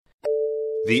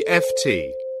The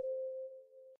FT.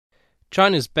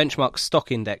 China's benchmark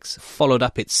stock index followed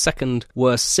up its second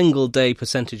worst single-day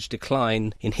percentage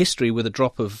decline in history with a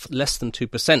drop of less than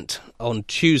 2% on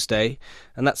Tuesday,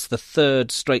 and that's the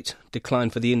third straight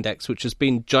decline for the index, which has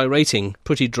been gyrating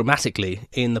pretty dramatically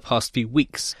in the past few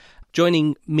weeks.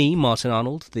 Joining me, Martin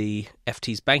Arnold, the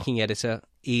FT's banking editor,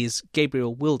 is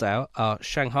Gabriel Wildau, our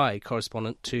Shanghai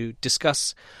correspondent, to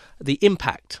discuss the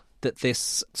impact that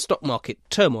this stock market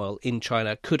turmoil in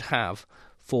China could have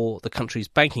for the country's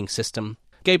banking system.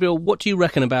 Gabriel, what do you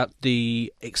reckon about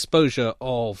the exposure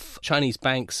of Chinese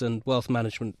banks and wealth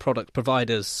management product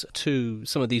providers to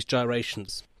some of these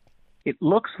gyrations? It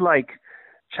looks like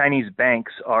Chinese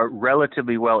banks are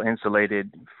relatively well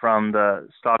insulated from the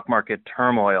stock market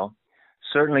turmoil.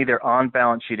 Certainly their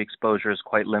on-balance sheet exposure is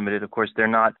quite limited. Of course, they're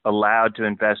not allowed to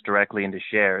invest directly into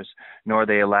shares, nor are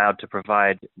they allowed to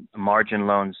provide margin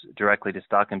loans directly to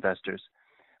stock investors.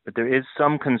 But there is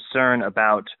some concern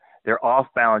about their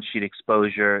off-balance sheet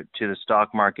exposure to the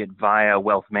stock market via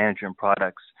wealth management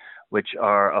products, which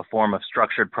are a form of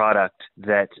structured product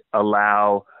that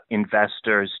allow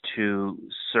investors to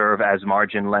serve as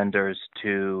margin lenders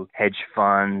to hedge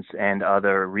funds and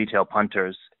other retail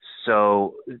punters.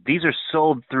 So these are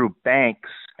sold through banks,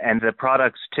 and the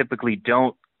products typically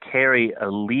don't carry a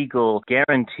legal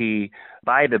guarantee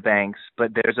by the banks, but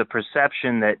there's a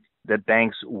perception that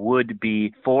banks would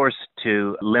be forced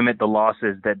to limit the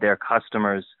losses that their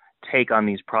customers take on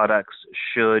these products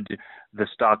should the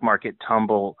stock market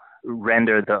tumble,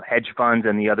 render the hedge funds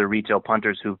and the other retail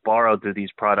punters who've borrowed through these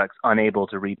products unable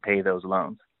to repay those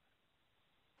loans.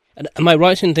 And am I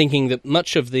right in thinking that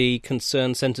much of the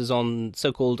concern centres on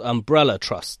so-called umbrella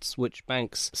trusts, which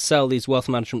banks sell these wealth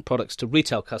management products to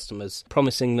retail customers,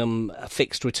 promising them a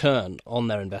fixed return on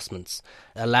their investments,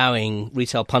 allowing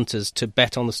retail punters to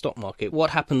bet on the stock market?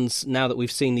 What happens now that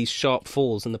we've seen these sharp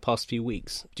falls in the past few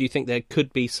weeks? Do you think there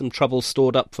could be some trouble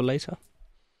stored up for later?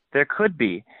 There could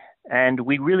be. And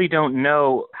we really don't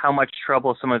know how much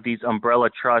trouble some of these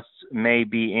umbrella trusts may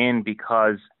be in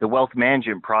because the wealth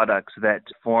management products that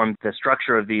form the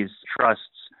structure of these trusts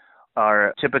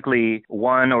are typically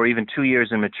 1 or even 2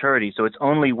 years in maturity. So it's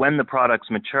only when the products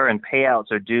mature and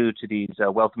payouts are due to these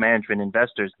wealth management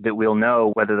investors that we'll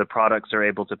know whether the products are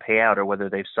able to pay out or whether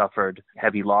they've suffered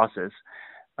heavy losses.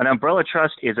 An umbrella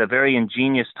trust is a very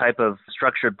ingenious type of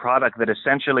structured product that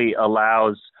essentially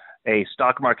allows a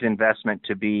stock market investment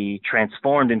to be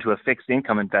transformed into a fixed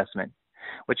income investment.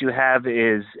 What you have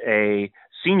is a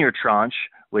senior tranche,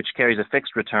 which carries a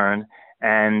fixed return,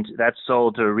 and that's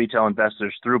sold to retail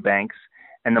investors through banks.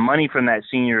 And the money from that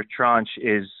senior tranche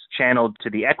is channeled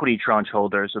to the equity tranche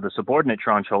holders or the subordinate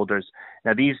tranche holders.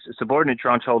 Now, these subordinate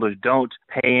tranche holders don't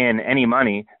pay in any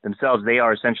money themselves. They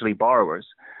are essentially borrowers.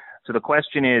 So the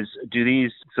question is, do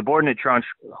these subordinate tranche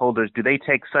holders, do they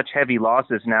take such heavy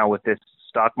losses now with this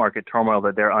stock market turmoil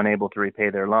that they're unable to repay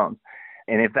their loans?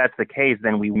 And if that's the case,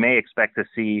 then we may expect to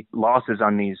see losses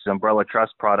on these umbrella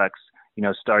trust products,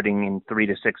 starting in 3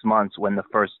 to 6 months when the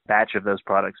first batch of those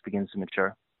products begins to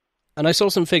mature. And I saw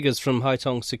some figures from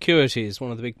Haitong Securities,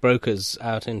 one of the big brokers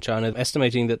out in China,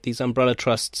 estimating that these umbrella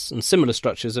trusts and similar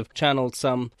structures have channeled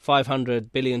some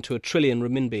 500 billion to a trillion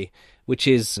renminbi, which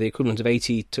is the equivalent of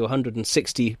 80 to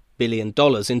 160 billion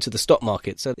dollars into the stock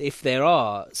market. So if there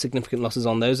are significant losses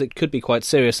on those, it could be quite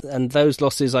serious. And those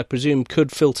losses, I presume,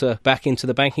 could filter back into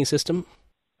the banking system?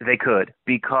 They could,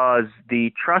 because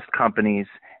the trust companies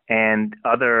and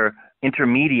other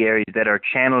intermediaries that are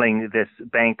channeling this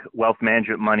bank wealth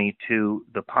management money to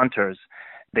the punters,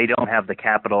 they don't have the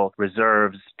capital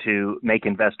reserves to make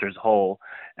investors whole.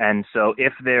 And so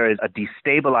if there is a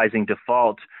destabilizing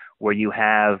default where you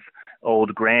have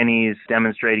old grannies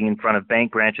demonstrating in front of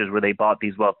bank branches where they bought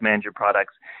these wealth management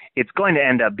products, it's going to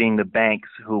end up being the banks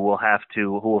who will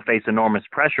face enormous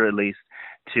pressure, at least,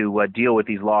 to deal with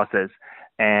these losses.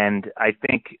 And I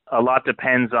think a lot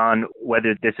depends on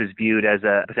whether this is viewed as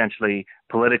a potentially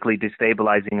politically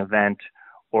destabilizing event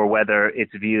or whether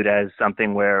it's viewed as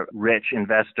something where rich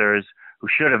investors who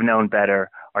should have known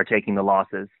better are taking the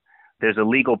losses. There's a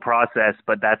legal process,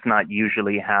 but that's not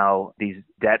usually how these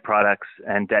debt products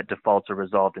and debt defaults are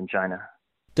resolved in China.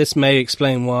 This may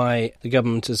explain why the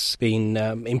government has been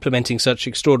implementing such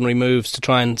extraordinary moves to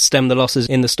try and stem the losses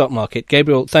in the stock market.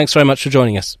 Gabriel, thanks very much for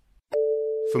joining us.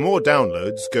 For more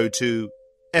downloads, go to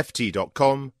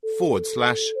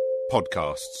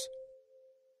ft.com/podcasts.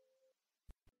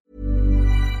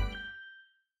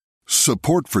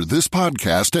 Support for this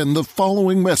podcast and the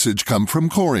following message come from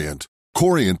Corient.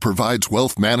 Corient provides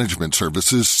wealth management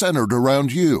services centered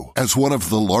around you. As one of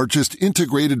the largest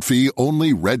integrated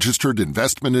fee-only registered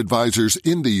investment advisors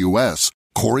in the U.S.,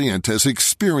 Corient has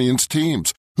experienced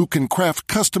teams who can craft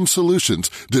custom solutions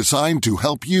designed to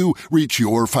help you reach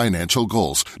your financial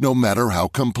goals, no matter how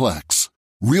complex.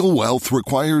 Real wealth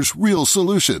requires real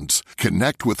solutions.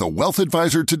 Connect with a wealth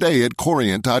advisor today at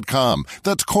Corient.com.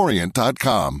 That's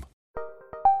Corient.com.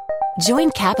 Join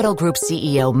Capital Group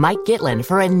CEO Mike Gitlin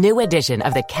for a new edition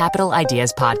of the Capital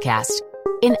Ideas Podcast.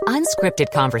 In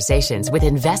unscripted conversations with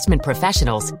investment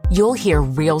professionals, you'll hear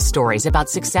real stories about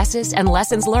successes and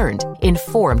lessons learned,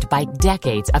 informed by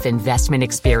decades of investment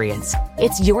experience.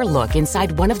 It's your look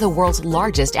inside one of the world's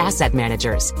largest asset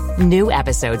managers. New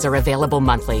episodes are available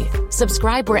monthly.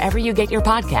 Subscribe wherever you get your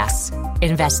podcasts.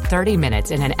 Invest 30 minutes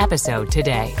in an episode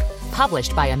today.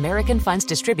 Published by American Funds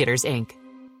Distributors, Inc.